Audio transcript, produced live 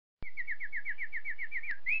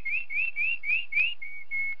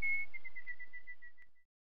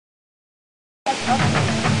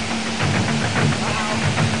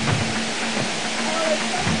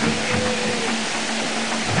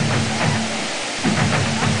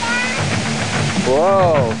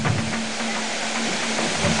Whoa.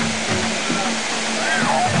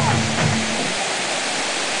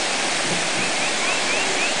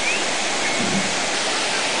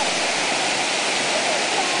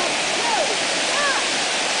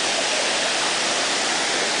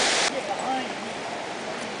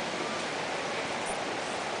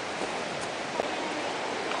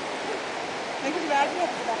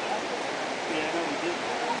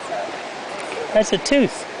 That's a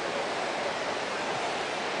tooth.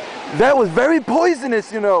 That was very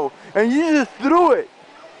poisonous, you know, and you just threw it.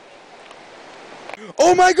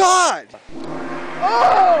 Oh my God!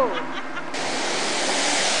 Oh!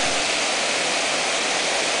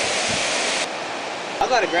 I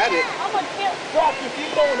gotta grab it. I'm gonna kill. Rock, if you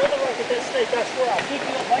go another rock at that stake, I swear I'll pick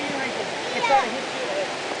you up by your ankle and try to hit you in the head.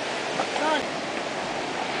 Son.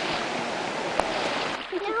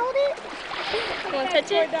 Can you hold it? You want to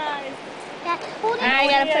touch it? Yeah, hold it. I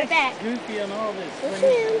gotta put it back. Goofy on all this. What's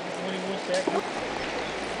him? 21 seconds.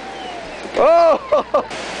 Oh!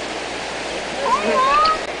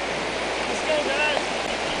 Let's go, guys.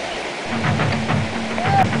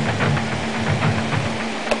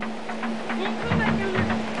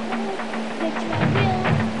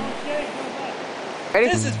 Ready?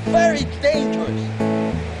 This is very dangerous.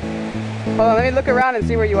 Hold on, let me look around and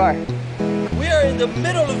see where you are. We are in the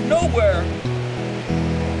middle of nowhere,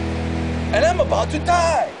 and I'm about to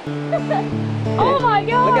die. Oh my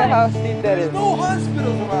god! Look at how steep that There's is. no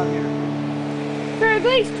hospitals around here. For at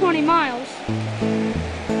least 20 miles.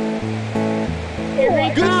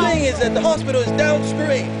 Good thing is that the hospital is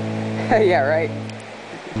downstream. Yeah, right.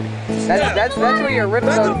 That's where your If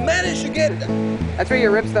I could ripstone. manage to get. That's where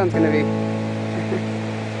your ripstone's gonna be.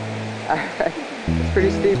 It's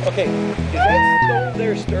pretty steep. Okay, is that stone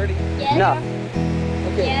there sturdy? Yeah. No.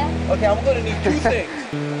 Okay. Yeah. Okay, I'm gonna need two things.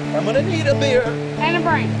 I'm gonna need a beer And a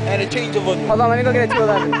brain. and a change of underwear. Hold on, let me go get a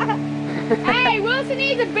 211. Hey, Wilson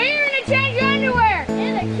needs a beer and a change of underwear.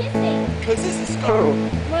 And they're kissing. Cause this is Oh, scary.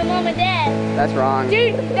 My mom and dad. that's wrong.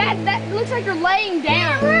 Dude, that looks like you're laying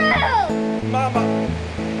down. Mama.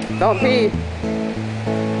 Don't pee.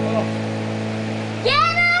 Get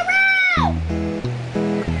a room!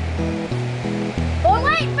 Or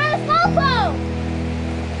wait for the slowpoke!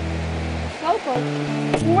 Slowpoke.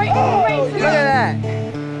 Oh, Wait for Look at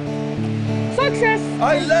that. success.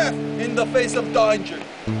 I left in the face of danger.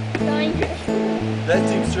 Dangerous. That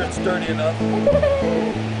seems sturdy enough.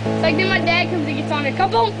 It's like then my dad comes and gets on it.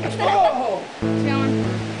 Come on. It's Oh! going.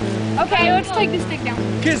 Okay, let's take this stick down.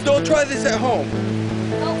 Kids, don't try this at home.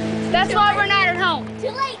 That's why we're not at home.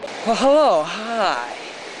 Too late. Well, hello, hi.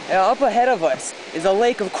 Up ahead of us is a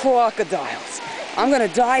lake of crocodiles. I'm gonna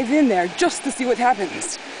dive in there just to see what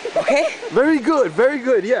happens. Okay? Very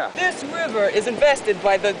good, yeah. This river is infested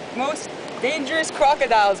by the most dangerous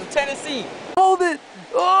crocodiles of Tennessee. Hold it!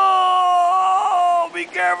 Oh! Be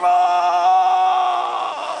careful!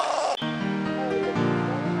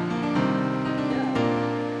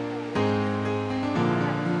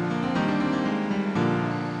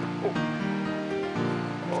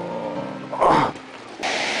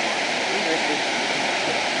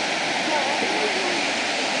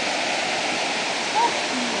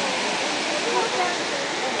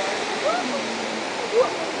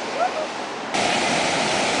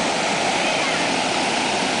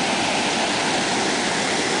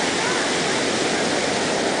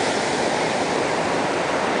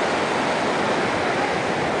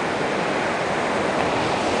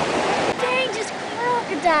 Dangerous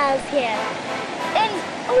crocodiles here. And,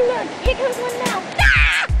 oh look, here comes one now.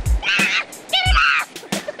 Get it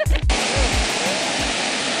out!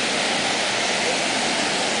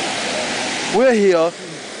 We're here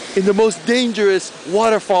in the most dangerous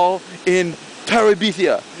waterfall in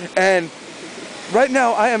Terabithia. And right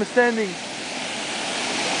now I am standing.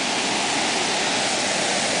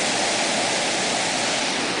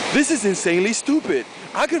 This is insanely stupid.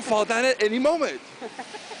 I could fall down at any moment.